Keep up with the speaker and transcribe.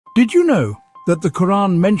Did you know that the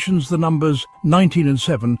Quran mentions the numbers 19 and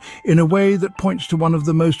 7 in a way that points to one of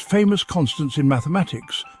the most famous constants in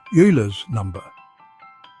mathematics, Euler's number?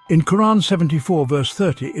 In Quran 74 verse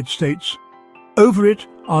 30 it states, "Over it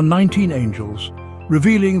are 19 angels,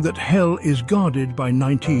 revealing that hell is guarded by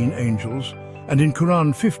 19 angels." And in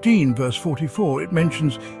Quran 15 verse 44 it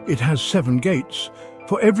mentions it has 7 gates.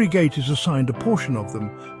 For every gate is assigned a portion of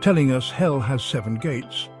them, telling us hell has 7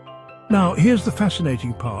 gates. Now, here's the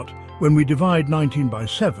fascinating part. When we divide 19 by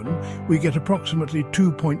 7, we get approximately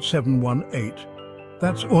 2.718.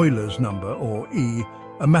 That's Euler's number, or E,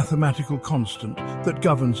 a mathematical constant that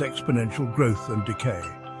governs exponential growth and decay.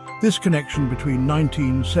 This connection between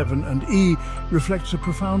 19, 7 and E reflects a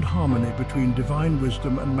profound harmony between divine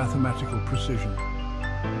wisdom and mathematical precision.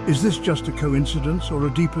 Is this just a coincidence or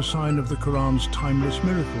a deeper sign of the Quran's timeless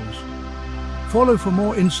miracles? Follow for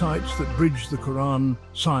more insights that bridge the Quran,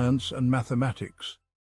 science and mathematics.